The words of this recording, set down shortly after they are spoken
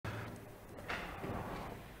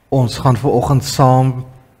Ons gaan vanoggend saam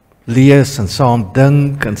lees en saam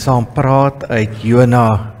dink en saam praat uit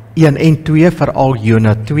Jona 1 en 2, veral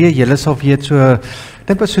Jona 2. Julle sal weet so, ek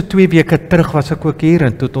dink was so 2 weke terug was ek ook hier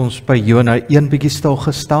en toe het ons by Jona 1 bietjie stil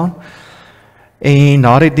gestaan. En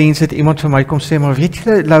na die diens het iemand vir my kom sê, maar weet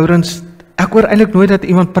jy Laurens, ek hoor eintlik nooit dat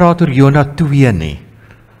iemand praat oor Jona 2 nie.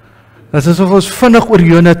 Dit is asof ons vinnig oor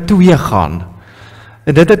Jona 2 gaan.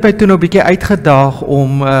 En dit het my toe nou 'n bietjie uitgedaag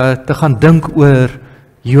om te gaan dink oor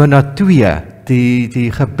Jona 2,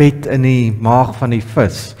 die gebed in die maag van die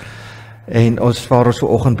vis. En waar ons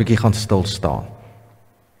vanoggend bietjie gaan stilstaan.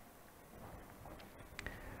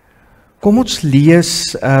 Kom ons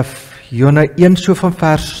lees Jona 1 so van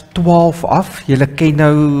vers 12 af. Julle ken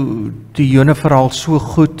nou die Jona verhaal so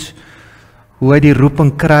goed, hoe hy die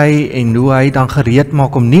roeping kry en hoe hy dan gereed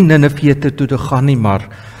maak om nie Ninive toe te gaan nie, maar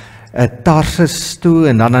Tarsus toe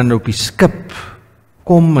en dan op die skip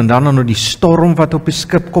kom en dan die storm wat op die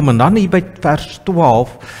skip kom en dan hier by vers 12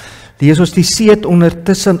 lees ons die see het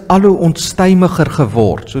ondertussen al hoe onstuimiger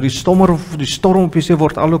geword. So die storm op die see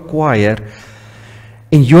word al hoe kwaaier.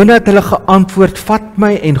 En Jona het hulle geantwoord, vat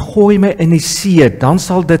my en gooi my in die see, dan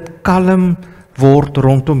sal dit kalm word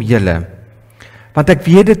rondom julle. Want ek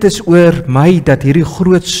weet dit is oor my dat hierdie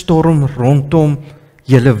groot storm rondom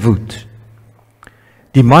julle woed.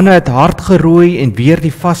 Die manne het hard geroei en weer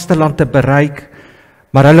die vasteland te bereik,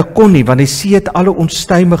 maar hulle kon nie, want die see het al hoe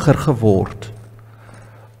onstuimiger geword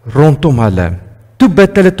rondom hulle. Toe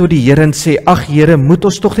bid hulle tot die Here en sê, ag Here, moet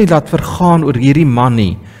ons tog nie laat vergaan oor hierdie man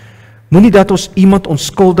nie. Moenie dat ons iemand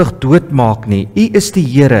onskuldig doodmaak nie. U is die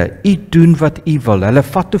Here, u doen wat u wil. Hulle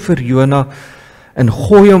vat toe vir Jona en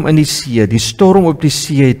gooi hom in die see. Die storm op die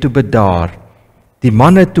see het toe bedaar. Die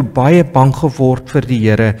manne het toe baie bang geword vir die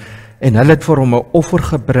Here en hulle het vir hom 'n offer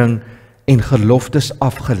gebring en geloftes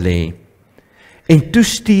afgelê. En toe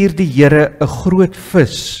stuur die Here 'n groot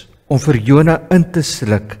vis om vir Jona in te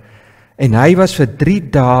sluk en hy was vir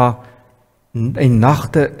 3 dae en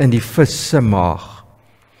nagte in die vis se maag.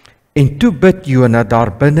 En toe bid Jona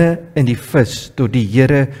daar binne in die vis tot die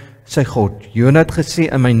Here sy God. Jona het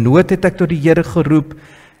gesê, in my nood het ek tot die Here geroep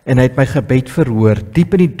en hy het my gebed verhoor.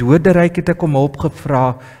 Diep in die doderyk het ek om hulp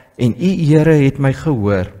gevra en u Here het my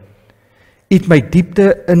gehoor. U het my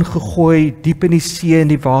diepte ingegooi, diep in die see en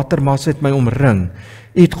die watermas het my omring.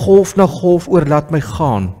 U het golf na golf oor laat my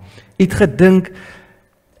gaan. Ek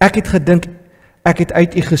het gedink, ek het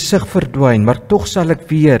uit u gesig verdwyn, maar tog sal ek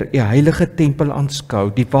weer u heilige tempel aanskou.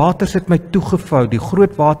 Die waters het my toegevou, die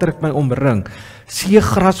groot water het my omring.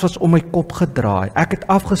 Seegras was om my kop gedraai. Ek het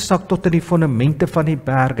afgesak tot in die fondamente van die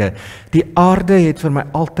berge. Die aarde het vir my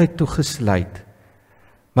altyd toegesluit.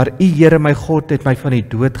 Maar u Here my God het my van die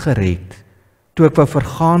dood gered. Toe ek wou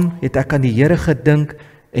vergaan, het ek aan die Here gedink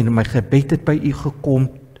en my gebed het by u gekom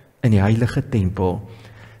in die heilige tempel.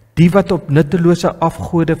 Die wat op nuttelose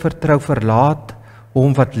afgode vertrou, verlaat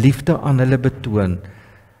hom wat liefde aan hulle betoon.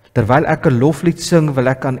 Terwyl ek 'n loflied sing, wil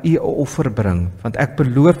ek aan u 'n offer bring, want ek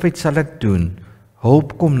beloof het sal ek doen.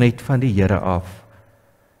 Hulp kom net van die Here af.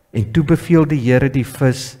 En toe beveel die Here die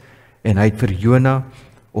vis en hy het vir Jona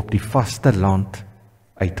op die vaste land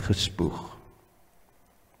uitgespoeg.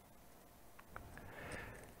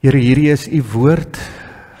 Here, hierdie is u woord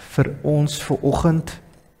vir ons vanoggend.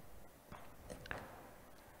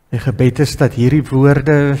 Die gebed is dat hierdie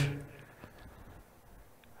woorde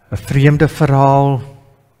 'n vreemde verhaal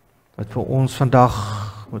wat vir ons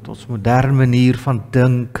vandag met ons moderne manier van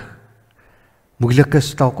dink moeilik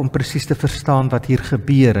is dalk om presies te verstaan wat hier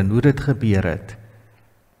gebeur en hoe dit gebeur het.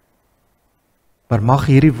 Maar mag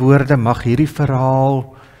hierdie woorde, mag hierdie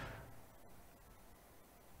verhaal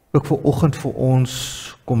ook vanoggend vir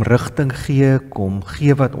ons kom rigting gee, kom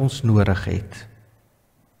gee wat ons nodig het.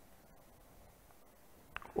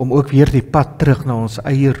 Om ook weer die pad terug na ons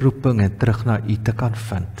eie roeping en terug na u te kan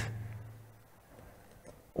vind.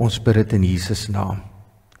 Ons bid dit in Jesus naam.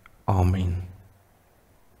 Amen.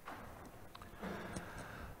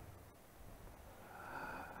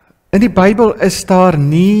 In die Bybel is daar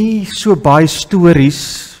nie so baie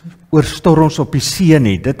stories oor storms op die see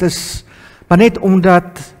nie. Dit is maar net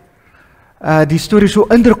omdat die storie so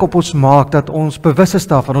indruk op ons maak, dat ons bewus is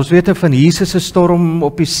daarvan. Ons weet van Jesus se storm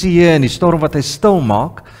op die see en die storm wat hy stil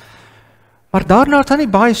maak, maar daarna is daar nie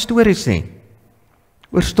baie stories nie,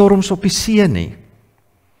 oor storms op die see nie.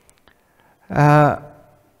 Maar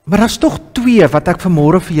daar is tog 2 wat ek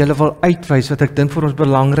vanmôre vir julle wil uitwys, wat ek dink vir ons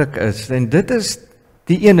belangrik is, en dit is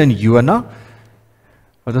die een in Jona,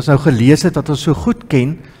 wat ons nou gelees het, wat ons so goed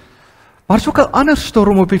ken, maar is ook 'n ander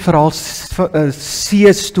storm op die verhaal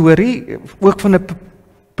see storie, ook van 'n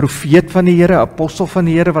profeet van die Here, apostel van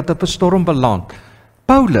die Here, wat op 'n storm beland.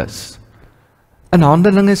 Paulus. in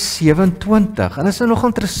Handelinge 27. En dit is nou nog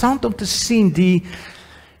interessant om te sien die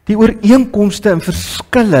ooreenkomste en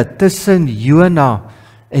verskille tussen Jona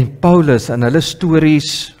en Paulus en hulle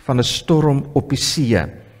stories van 'n storm op die see.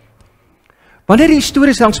 Wanneer die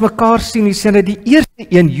stories langs mekaar sien, sien dat die eerste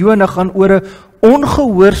een, Jona, gaan oor 'n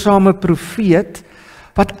ongehoorsame profeet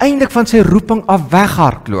wat eintlik van sy roeping af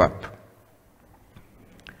weghardloop.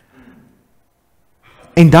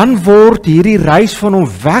 En dan word hierdie reis van hom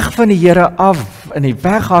weg van die Here af en die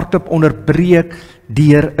weghardloop onderbreek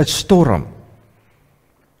deur 'n storm.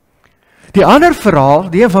 Die ander verhaal,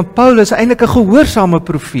 die een van Paulus, is eintlik 'n gehoorsame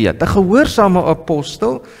profeet, 'n gehoorsame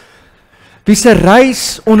apostel, wie se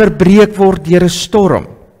reis onderbreek word deur 'n storm.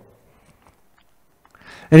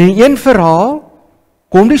 En in een verhaal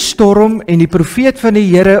kom die storm en die profeet van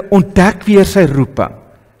die Here ontdek weer sy roeping.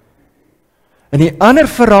 In die ander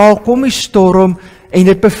verhaal kom die storm en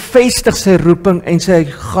dit bevestig sy roeping en sy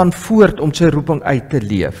gaan voort om sy roeping uit te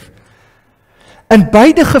leef. In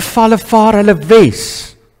beide gevalle vaar hulle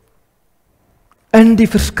wes in die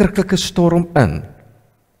verskriklike storm in.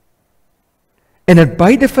 En in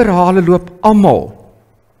beide verhale loop almal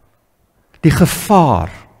die gevaar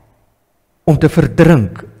om te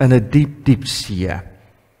verdrink in 'n diep see.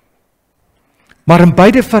 Maar in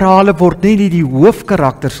beide verhale word nie die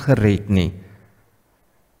hoofkarakters gered nie,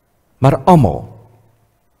 maar almal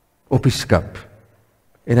op die skip.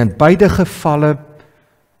 En in beide gevalle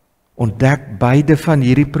ontdek beide van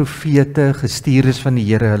hierdie profete, gestuurdes van die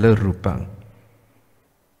Here, hulle roeping.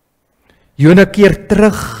 Jona keer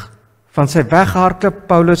terug van sy weghardloop,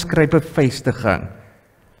 Paulus kry bevestiging.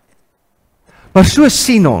 Maar so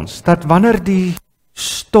sien ons dat wanneer die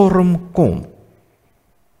storm kom,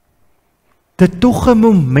 dit tog 'n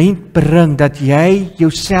moment bring dat jy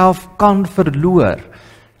jouself kan verloor,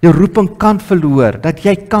 jou roeping kan verloor, dat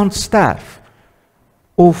jy kan sterf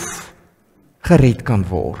of gered kan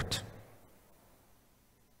word.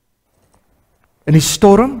 In die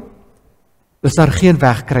storm is daar geen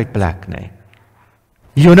wegkruipplek nie.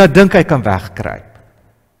 Jona dink hy kan wegkruip.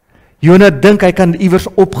 Jona dink hy kan iewers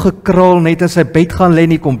opgekrul net in sy bed gaan lê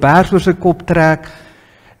en die kombers oor sy kop trek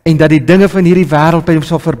en dat die dinge van hierdie wêreld by hom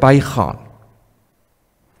sal verbygaan.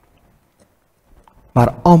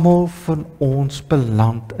 Maar almal van ons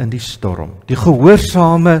beland in die storm, die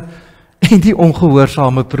gehoorsame en die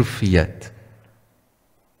ongehoorsame profeet.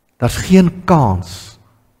 Daar's geen kans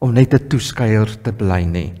om net 'n toeskouer te bly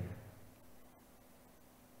nie.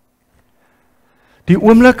 Die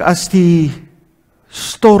oomblik as die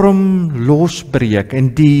storm losbreek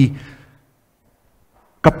en die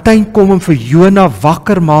kaptein kom en vir Jona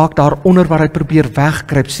wakker maak daaronder waar hy probeer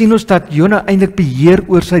wegkruip, sien ons dat Jona eintlik beheer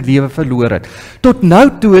oor sy lewe verloor het. Tot nou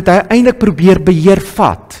toe het hy eintlik probeer beheer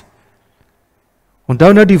vat.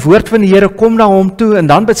 Onthou nou die woord van die Here kom na hom toe en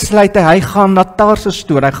dan besluit hy gaan na Tarsus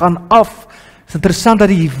toe, hy gaan af. Dit is interessant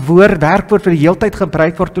dat die werkwoord vir die heeltyd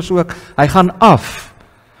gebruik word, is ook, hy gaan af.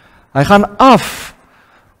 Hy gaan af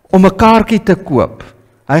om 'n kaartjie te koop.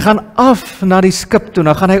 Hy gaan af na die skip toe,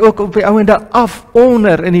 nou gaan hy ook op die ouende af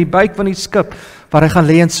onder in die buik van die skip, waar hy gaan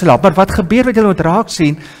lê en slaap. Maar wat gebeur wat julle moet raak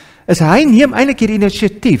sien, is hy neem eintlik hierdie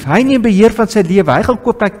inisiatief, hy neem beheer van sy lewe, hy gaan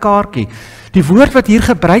koop daai kaartjie. Die woord wat hier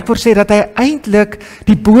gebruik word sê dat hy eintlik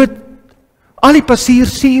die boot, al die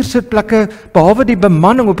passasierssitplekke, behalwe die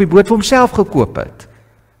bemanning op die boot vir homself gekoop het.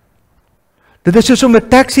 Dit is soos om 'n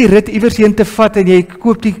taxi rit iewers heen te vat en jy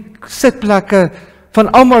koop die sitplekke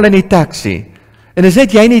van almal in die taxi. En dis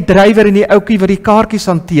net jy nie drywer en die ouetjie wat die kaartjies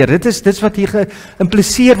hanteer. Dit is wat hier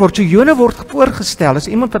geïmpliseer word. So Jona word voorgestel as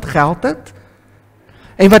iemand wat geld het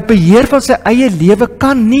en wat beheer van sy eie lewe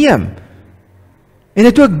kan neem en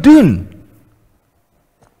dit ook doen.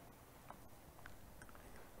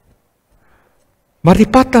 Maar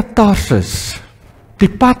die pad na Tarsus,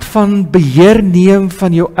 die pad van beheer neem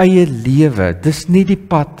van jou eie lewe, dis nie die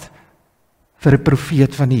pad vir 'n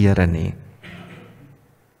profeet van die Here nie.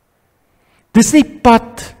 Dis nie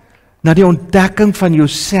pad na die ontdekking van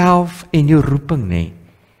jouself en jou roeping nie.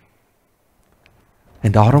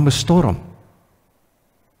 En daarom 'n storm.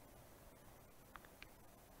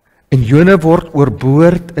 En Jona word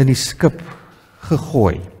oorboord in die skip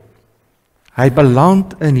gegooi. Hy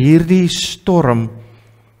beland in hierdie storm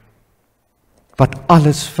wat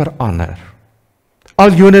alles verander.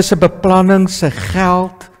 Al Jona se beplanning, sy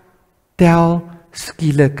geld, tel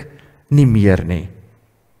skielik nie meer nie.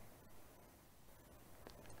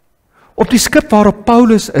 Op die skip waarop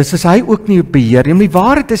Paulus is hy ook nie op beheer nie. Om die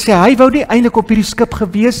waarheid te sê, hy wou nie eintlik op hierdie skip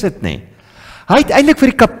gewees het nie. Hy het eintlik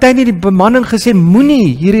vir die kaptein en die bemanning gesê,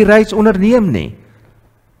 moenie hierdie reis onderneem nie.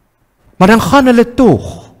 Maar dan gaan hulle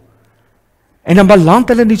tog. En dan beland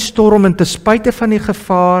hulle in die storm en ten spyte van die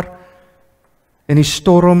gevaar, In die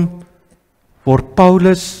storm word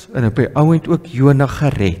Paulus en op die ouend ook Jona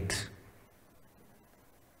gered.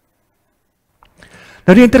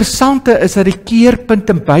 Nou die interessante is dat die keerpunt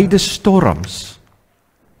in beide storms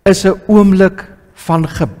is 'n oomblik van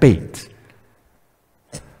gebed.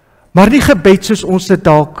 Maar nie gebed soos ons dit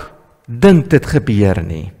dalk dink dit gebeur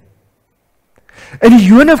nie. In die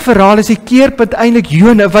Jona verhaal is die keerpunt eintlik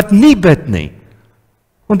Jona wat nie bid nie.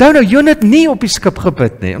 Onthou nou, Jona het nie op die skip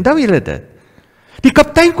gebid nie. Onthou julle dit? Die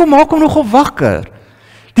kaptein kom maak hom nogal wakker.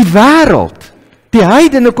 Die wêreld, die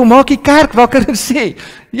heidene kom maak die kerk wakker en sê,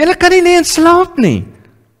 julle kan nie in slaap nie.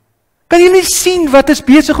 Kan jy nie sien wat is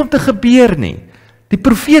besig om te gebeur nie? Die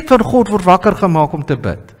profeet van God word wakker gemaak om te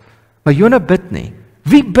bid. Maar Jona bid nie.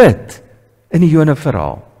 Wie bid in die Jona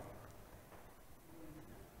verhaal?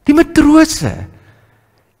 Die matrose.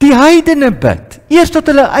 Die heidene bid. Eers tot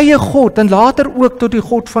hulle eie God en later ook tot die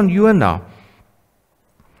God van Jona.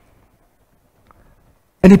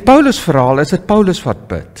 In die Paulus verhaal is dit Paulus wat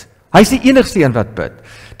bid. Hy is die enigste een wat bid.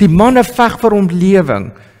 Die manne veg vir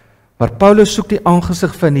omlewing, maar Paulus soek die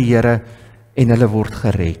aangesig van die Here en hulle word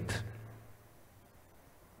gered.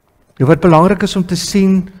 Wat belangrik is om te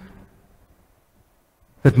sien,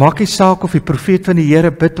 dit maak nie saak of die profeet van die Here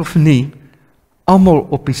bid of nie, almal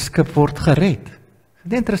op die skip word gered.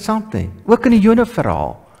 Dit is interessant nie, ook in die Jona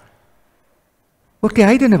verhaal. Ook die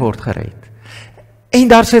heidene word gered. En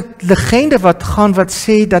daar's 'n legende wat gaan wat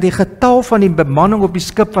sê dat die getal van die bemanning op die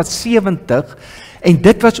skip was 70 en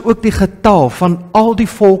dit was ook die getal van al die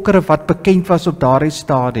volkere wat bekend was op daardie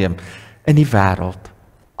stadium in die wêreld.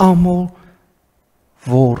 Almal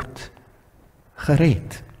word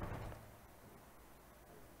gered.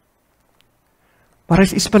 Maar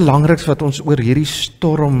is iets belangriks wat ons oor hierdie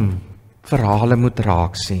storm verhale moet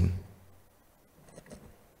raak sien.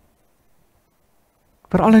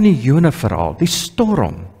 Veral in die Jona verhaal, die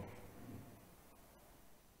storm.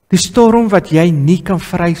 Die storm wat jy nie kan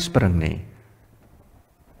vryspring nie,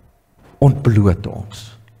 ontbloot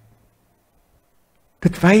ons.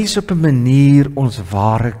 Dit wys op 'n manier ons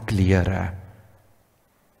ware kleure.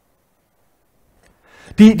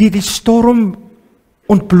 Die storm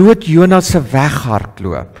ontbloot Jona se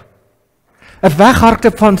weghardloop. 'n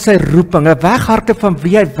Weghardloop van sy roeping, 'n weghardloop van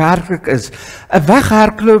wie hy werklik is, 'n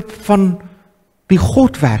weghardloop van wie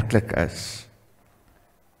God werklik is.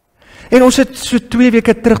 En ons het so 2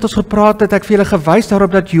 weke terug ons gepraat het ek vir julle gewys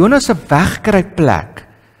daarop dat Jona se wegkruipplek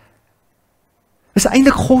is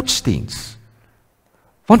eintlik godsdiens.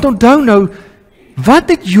 Want onthou nou, wat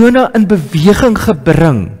het Jona in beweging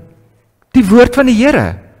gebring? Die woord van die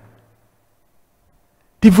Here.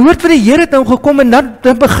 Die woord van die Here het nou gekom en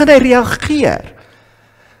dan begin hy reageer.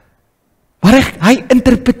 Maar hy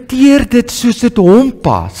interpreteer dit soos dit hom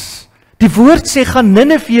pas. Die woord sê gaan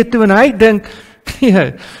Ninive toe en hy dink,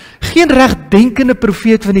 nee, geen regdenkende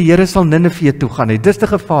profeet van die Here sal Ninive toe gaan nie. Dis te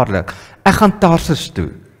gevaarlik. Ek gaan Tarsus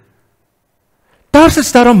toe. Tarsus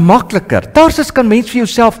is daarom makliker. Tarsus kan mens vir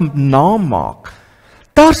jouself namaak.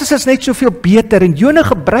 Tarsus is net soveel beter en Jona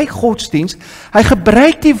gebruik godsdiens. Hy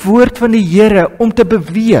gebruik die woord van die Here om te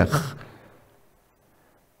beweeg.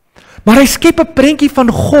 Maar hy skep 'n prentjie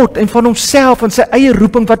van God en van homself en sy eie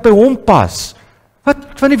roeping wat by hom pas. Wat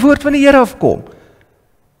van die woord van die Here afkom.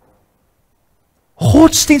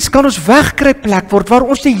 Godsdiens kan ons wegkruipplek word waar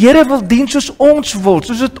ons die Here wil dien soos ons wil,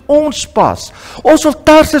 soos dit ons pas. Ons wil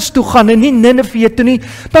Tarsus toe gaan en nie Ninive toe nie,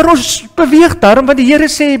 maar ons beweeg daarom want die Here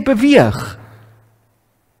sê beweeg.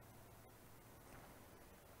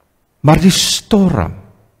 Maar die storm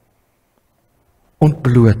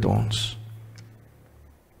ontbloot ons.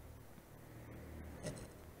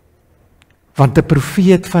 Want 'n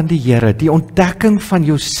profeet van die Here, die ontdekking van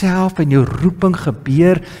jouself en jou roeping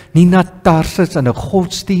gebeur nie na Tarsus in 'n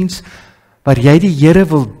godsdiens waar jy die Here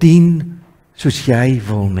wil dien soos jy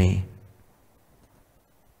wil nie.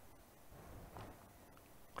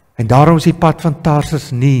 En daarom is die pad van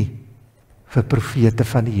Tarsus nie vir profete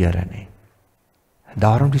van die Here nie. En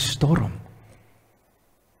daarom die storm.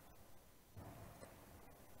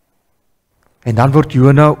 En dan word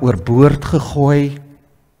Jona oorboord gegooi.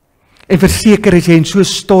 En verseker as jy in so 'n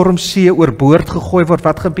stormsee oorboord gegooi word,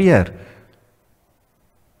 wat gebeur?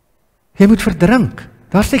 Jy moet verdrink.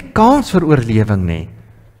 Daar's nie kans vir oorlewing nie.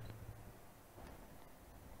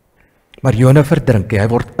 Maar Jona verdrink, hy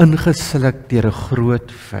word ingesluk deur 'n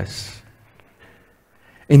groot vis.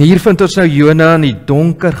 En hier vind ons nou Jona in die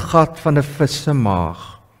donker gat van 'n vis se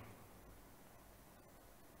maag.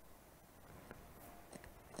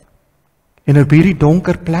 En op hierdie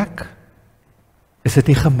donker plek is dit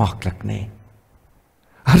nie gemaklik nie.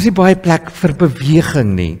 Daar is nie baie plek vir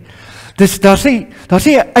beweging nie. Daar's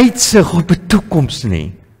nie 'n uitsig op 'n toekoms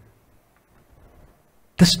nie.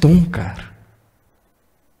 Dis donker.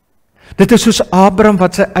 Dit is soos Abraham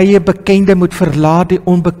wat sy eie bekende moet verlaat die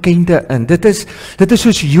onbekende in. Dit is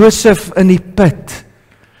soos Josef in die put.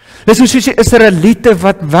 Dit is soos die Israeliete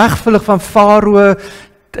wat wegvlug van Farao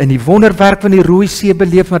in die wonderwerk van die Rooi See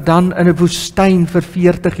beleef, maar dan in 'n woestyn vir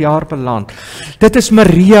 40 jaar beland. Dit is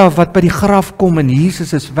Maria wat by die graf kom en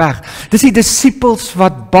Jesus is weg. Dis die disippels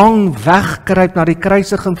wat bang wegkruip na die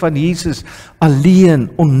kruisiging van Jesus,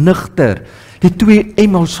 alleen, onnigter. Die 2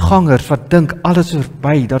 Emmausgangers wat dink alles is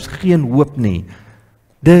verby, daar's geen hoop nie.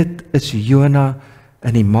 Dit is Jona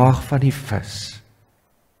in die maag van die vis.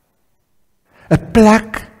 'n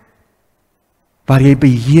plek waar jy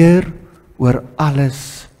beheer oor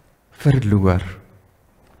alles verloor.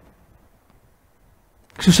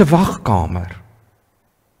 Soos 'n wagkamer.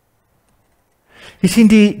 Jy sien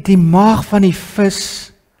die maag van die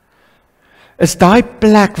vis is daai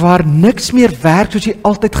plek waar niks meer werk soos jy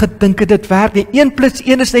altyd gedink het dit werk nie. 1 +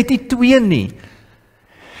 1 is net nie 2 nie.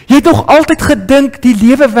 Jy het nog altyd gedink die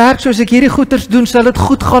lewe werk soos ek hierdie goeders doen, sal dit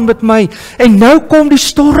goed gaan met my. En nou kom die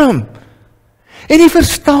storm. En jy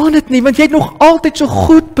verstaan dit nie, want jy het nog altyd so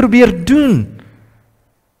goed probeer doen.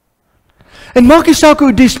 En maak nie saak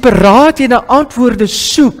hoe desperaat jy na antwoorde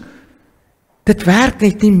soek, dit werk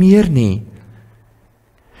net nie meer nie.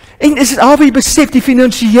 En is dit alweer jy besef, die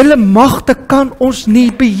finansiële magte kan ons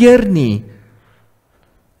nie beheer nie.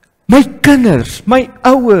 My kinders, my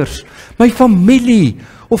ouers, my familie,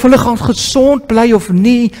 of hulle gaan gesond bly of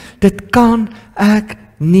nie, dit kan ek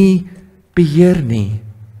nie beheer nie.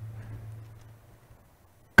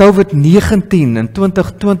 COVID-19 in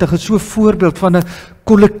 2020 is so 'n voorbeeld van 'n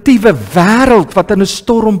kollektiewe wêreld wat in 'n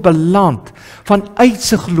storm beland, van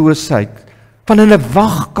uitsigloosheid, van in 'n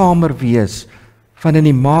wagkamer wees, van in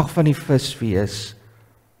die maag van die vis wees.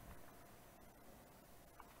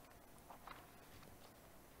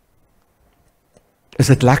 Is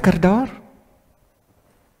dit lekker daar?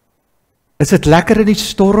 Is dit lekker in die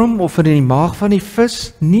storm of in die maag van die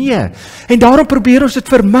vis? Nee. En daarom probeer ons dit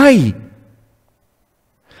vermy.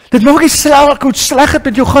 Dit maak nie saak hoe sleg dit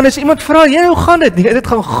met jou gaan as iemand vra, "Ja, hoe gaan dit?" Nee, dit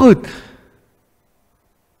gaan goed.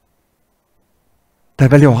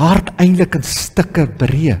 Terwyl jou hart eintlik in stukke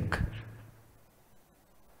breek.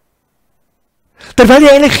 Terwyl jy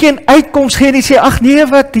eintlik geen uitkoms gee en jy sê, "Ag nee,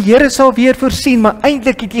 wat, die Here sal weer voorsien," maar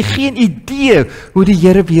eintlik het jy geen idee hoe die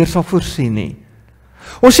Here weer sal voorsien nie.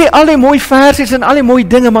 Ons sê al die mooi versies en al die mooi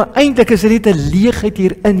dinge, maar eintlik is dit net 'n leegheid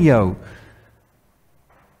hier in jou.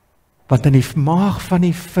 Want in die maag van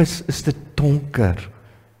die vis is dit donker.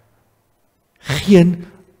 Geen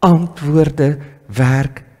antwoorde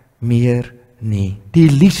werk meer nie. Die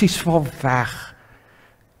illusies val weg.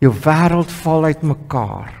 Jou wêreld val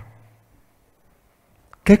uitmekaar.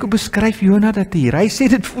 Kyk hoe beskryf Jona dit hier. Hy sê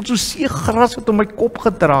dit voel so seegras wat om my kop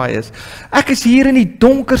gedraai is. Ek is hier in die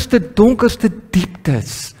donkerste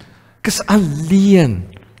dieptes. Ek is alleen.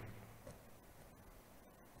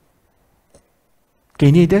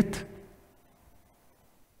 Ken jy dit?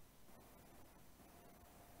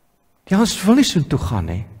 Ja, ons wil nie soontoe gaan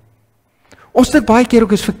nie. Ons dink baie keer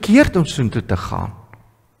ook is verkeerd om soontoe te gaan.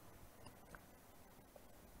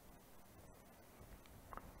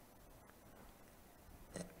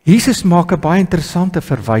 Jesus maak 'n baie interessante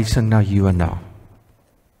verwysing na Jona.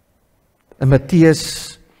 In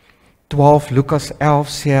Matteus 12, Lukas 11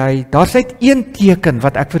 sê hy, daar's net een teken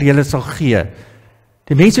wat ek vir julle sal gee.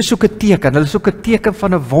 Die mense soek 'n teken, hulle soek 'n teken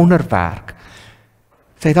van 'n wonderwerk.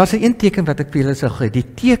 Sê daar's 'n teken wat ek vir julle sal gee,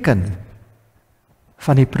 die teken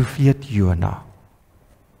van die profeet Jona.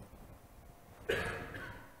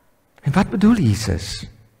 En wat bedoel Jesus?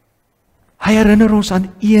 Hy herinner ons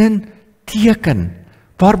aan een teken,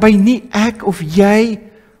 waarby nie ek of jy,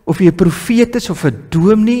 of jy 'n profeet is, of 'n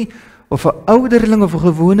dominee, of 'n ouderling, of 'n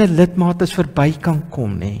gewone lidmaat is verby kan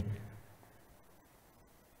kom nie.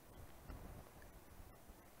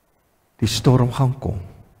 Die storm gaan kom.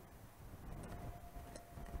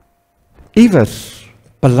 Iewers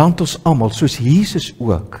beland ons almal, soos Jesus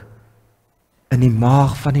ook, in die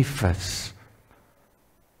maag van die vis.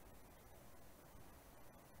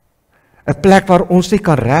 'n plek waar ons nie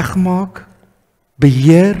kan regmaak,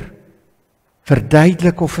 beheer,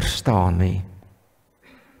 verduidelik of verstaan nie.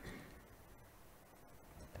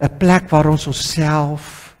 'n plek waar ons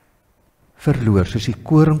onsself verloor, soos die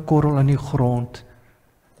koringkorrel in die grond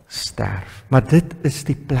sterf. Maar dit is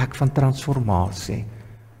die plek van transformasie.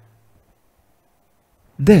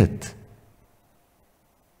 Dit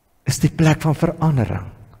is die plek van verandering.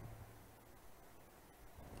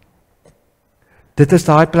 Dit is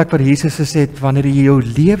daai plek waar Jesus gesê het, wanneer jy jou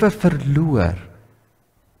lewe verloor,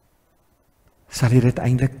 sal jy dit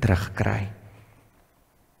eintlik terugkry.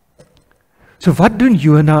 So wat doen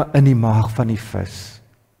Jona in die maag van die vis?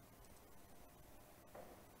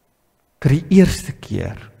 Vir die eerste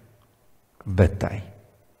keer bid hy.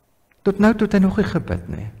 Tot nou het hy nog nie gebid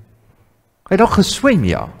nie. Hy het al geswem,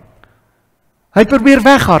 ja. Hy het probeer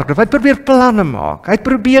weghardloop, hy het probeer planne maak, hy het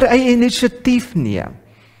probeer eie inisiatief neem.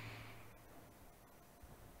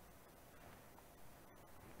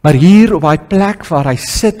 Maar hier op daai plek waar hy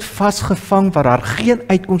sit vasgevang, waar daar geen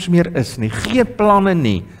uitkoms meer is nie, geen planne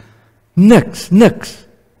nie, niks.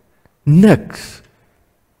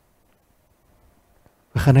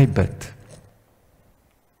 Begin hy bid.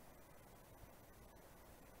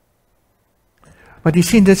 Maar jy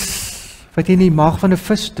sien, dis wat jy in die maag van 'n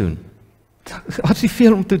vis doen. Daar's nie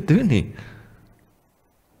veel om te doen nie.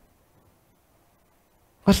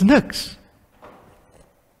 Was niks.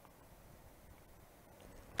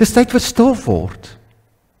 Dis tyd vir stil word.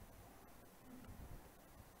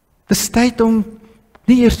 Dis tyd om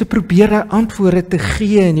nie eers te probeer antwoorde te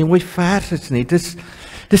gee in die mooi verse nie.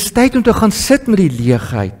 Dis tyd om te gaan sit met die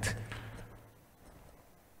leegheid.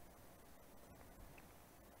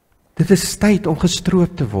 Dit is tyd om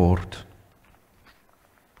gestroop te word.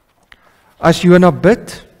 As Jona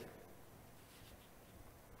bid,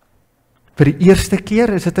 vir die eerste keer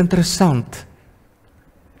is dit interessant,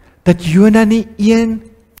 dat Jona nie een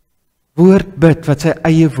woord bid wat sy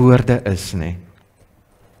eie woorde is nie.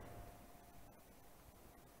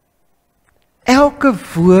 Elke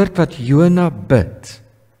woord wat Jona bid,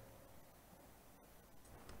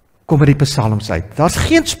 kom uit die psalms uit. Daar's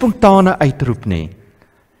geen spontane uitroep nie.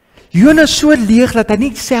 Jona is so leeg dat hy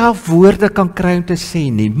nie self woorde kan kry om te sê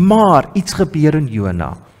nie, maar iets gebeur in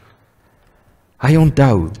Jona. Hy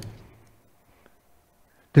onthou.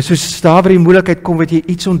 Dis soos daar waar die moeilikheid kom, wat jy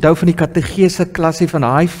iets onthou van die kategese klasie, van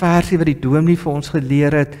daai versie wat die dominee vir ons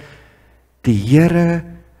geleer het. Die Here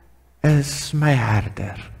is my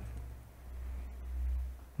herder.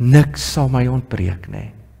 Niks sal my ontbreek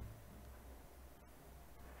nie.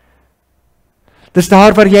 Dis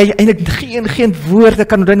daar waar jy eintlik geen woorde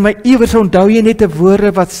kan onthou, maar iewers onthou jy net 'n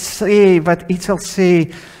woorde wat sê, wat iets sal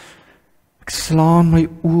sê, ek slaan my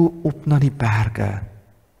oë op na die berge.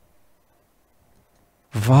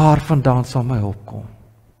 Waar vandaan sal my hulp kom?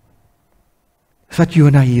 Dis wat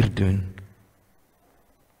Jona hier doen.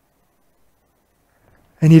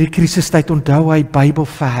 In hierdie krisistyd onthou hy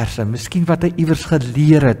Bybelverse, miskien wat hy iewers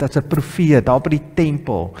geleer het as 'n profeet, daar by die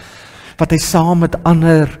tempel, wat hy saam met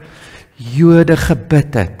ander Jode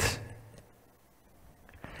gebid het.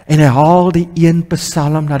 En hy haal die een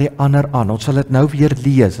psalm na die ander aan. Ons sal dit nou weer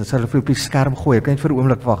lees, ons sal dit op die skerm gooi, ek kan net vir 'n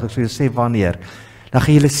oomblik wag, ek sal julle sê wanneer. Dan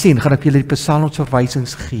gaan julle sien, gaan ek julle die psalms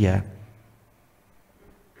verwysings gee.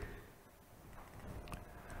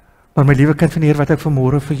 Maar my liewe kind van die Here, wat ek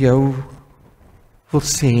vanmôre vir jou wil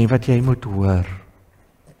sê, wat jy moet hoor.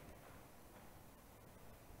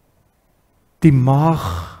 Die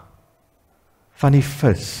maag van die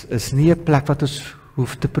vis is nie 'n plek wat ons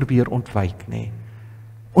hoef te probeer ontwyk nie.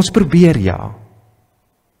 Ons probeer ja,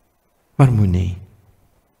 maar moenie.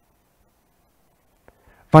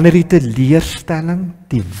 Wanneer die teleurstelling,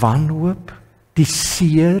 die wanhoop, die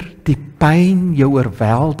seer, die pyn jou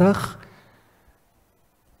oorweldig,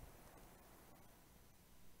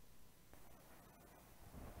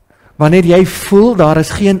 wanneer jy voel daar is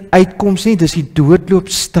geen uitkoms nie, dis die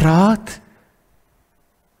doodloopstraat,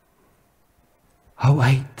 hou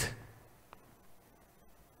uit.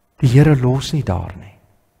 Die Here los nie daar nie.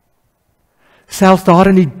 Selfs daar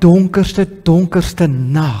in die donkerste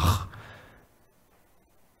nag,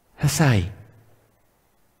 is hy.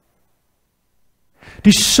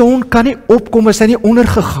 Die son kan nie opkom as hy nie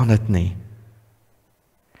ondergegaan het nie.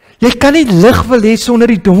 Jy kan nie lig wil hê sonder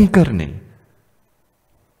die donker nie.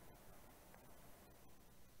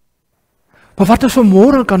 Maar wat ons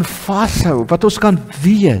vanmôre kan vashou, wat ons kan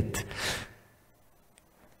weet,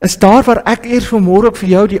 is daar waar ek eers vanmôre ook vir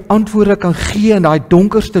jou die antwoorde kan gee in daai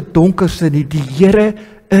donkerste nie. Die Here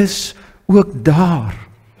is ook daar.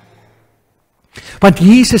 Want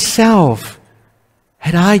Jesus self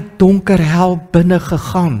het daai donker hel binne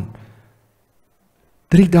gegaan.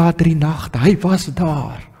 3 dae, 3 nagte, hy was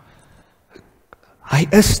daar. Hy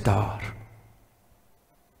is daar.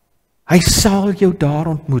 Hy sal jou daar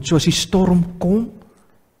ontmoet, soos die storm kom,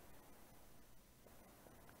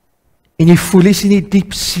 en jy voel jy's in die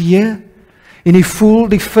diep see, en jy voel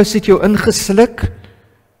die vis het jou ingesluk,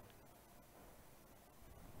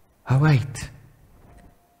 hou uit.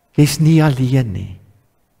 Jy's nie alleen nie.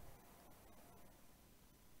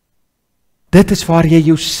 Dit is waar jy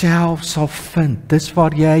jouself sal vind, dis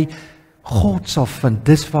waar jy God sal vind,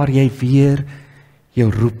 dis waar jy weer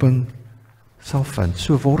jou roeping sal vind.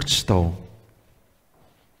 So word stil.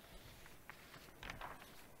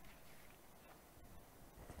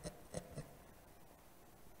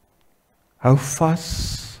 Hou vas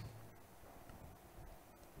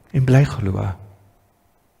en bly glo.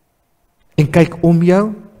 En kyk om jou,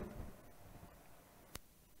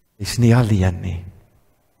 jy's nie alleen nie.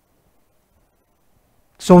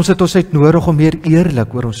 Soms het ons net nodig om meer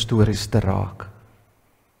eerlik oor ons stories te raak.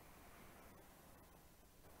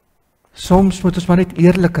 Soms moet ons maar net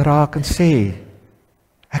eerlik raak en sê,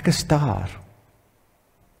 ek is daar.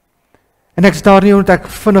 En ek is daar nie omdat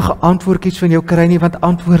ek vinnige antwoordjies van jou kry nie, want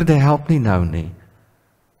antwoorde help nie nou nie.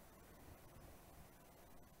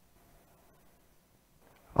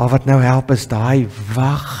 Al wat nou help is daai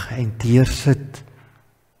wag en deursit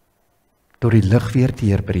tot die lig weer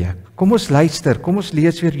deurbreek. Kom ons luister, kom ons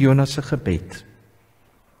lees weer Jona se gebed.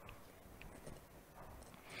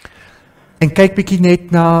 En kyk bietjie net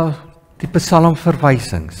na die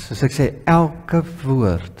psalmverwysings. Soos ek sê, elke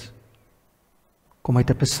woord kom uit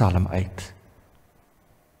 'n psalm uit.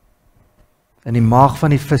 In die maag van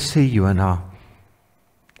die vis sê Jona,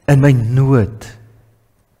 in my nood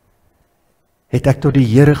het ek tot die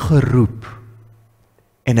Here geroep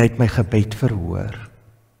en hy het my gebed verhoor.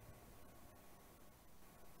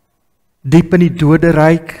 Diep in die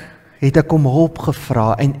doderyk het ek om hulp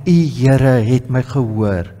gevra en U Here het my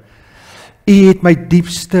gehoor. U het my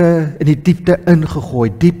diepste in die diepte ingegooi,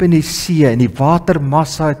 diep in die see en die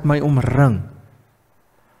watermassa het my omring.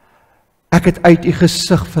 Ek het uit U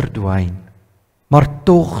gesig verdwyn, maar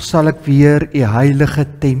tog sal ek weer U heilige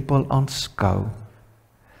tempel aanskou.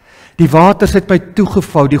 Die waters het my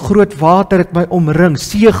toegevou, die groot water het my omring,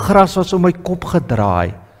 seegras was om my kop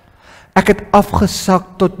gedraai. Ek het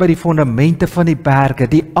afgesak tot by die fondamente van die berge,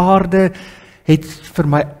 die aarde het vir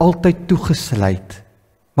my altyd toegesluit,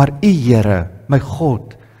 maar U Here, my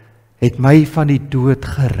God, het my van die dood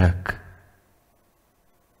geruk.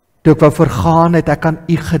 Toe ek wou vergaan, het ek aan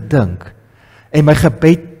U gedink, en my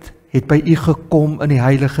gebed het by U gekom in die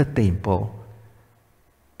heilige tempel.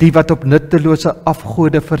 Die wat op nuttelose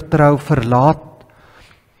afgode vertrou, verlaat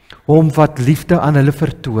hom wat liefde aan hulle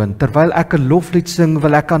vertoon. Terwyl ek 'n loflied sing,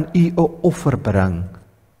 wil ek aan U 'n offer bring.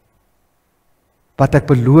 Wat ek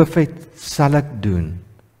beloof het, sal ek doen.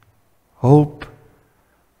 Hulp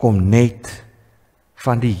kom net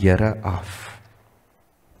van die Here af.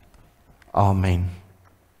 Amen.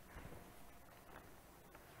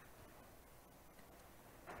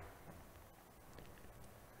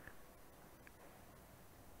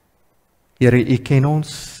 Here, U ken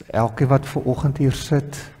ons, elkeen wat ver oggend hier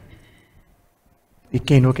sit. U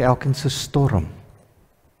ken ook elkeen se storm.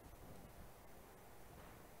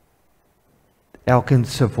 Elkeen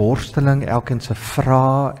se worsteling, elkeen se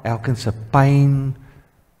vrae, elkeen se pyn,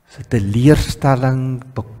 se teleurstelling,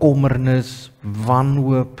 bekommernis,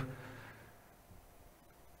 wanhoop.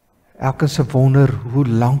 Elkeen se wonder, hoe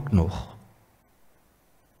lank nog?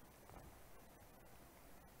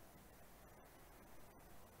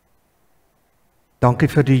 Dankie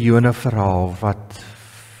vir die Jona verhaal wat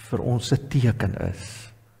vir ons 'n teken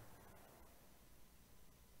is.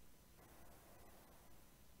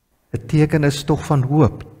 'n Teken is tog van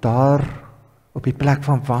hoop, daar op die plek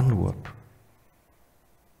van wanhoop.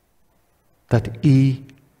 Dat U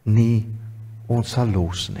nie ons sal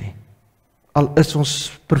los nie. Al is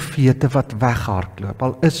ons profete wat weghardloop,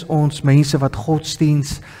 al is ons mense wat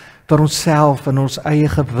godsdiens vir onsself en ons eie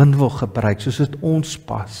gewin wil gebruik, soos dit ons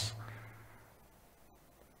pas.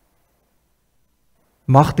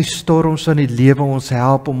 Mag die storms in die lewe ons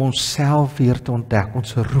help om onsself weer te ontdek,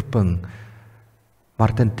 ons roeping,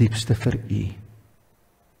 maar ten diepste vir U.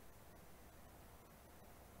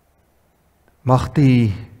 Mag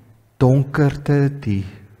die donkerte, die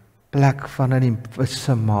plek van in die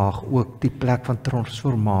wisse maag, ook die plek van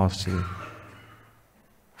transformasie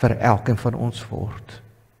vir elkeen van ons word.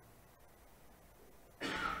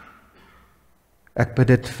 Ek bid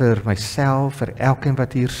dit vir myself, vir elkeen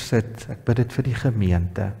wat hier sit, ek bid dit vir die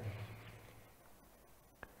gemeente.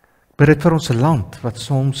 Ek bid dit vir ons land, wat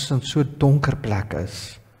soms in so donker plek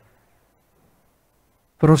is.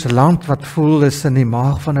 Vir ons land wat voel is in die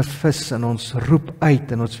maag van 'n vis en ons roep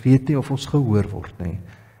uit en ons weet nie of ons gehoor word nie.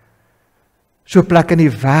 So plek in die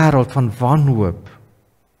wêreld van wanhoop.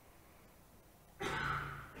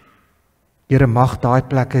 Here, mag daai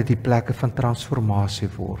plekke die plekke van transformasie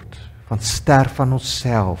word, van sterf van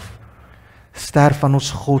onsself, sterf van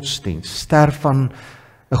ons godsdiens, sterf van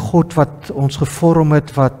 'n God wat ons gevorm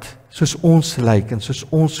het wat soos ons lyk en soos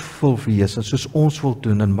ons wil wees en soos ons wil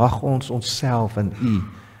doen, en mag ons onsself in U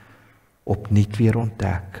opnuut weer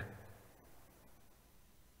ontdek.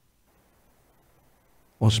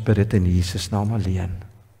 Ons bid dit in Jesus naam alleen.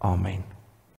 Amen.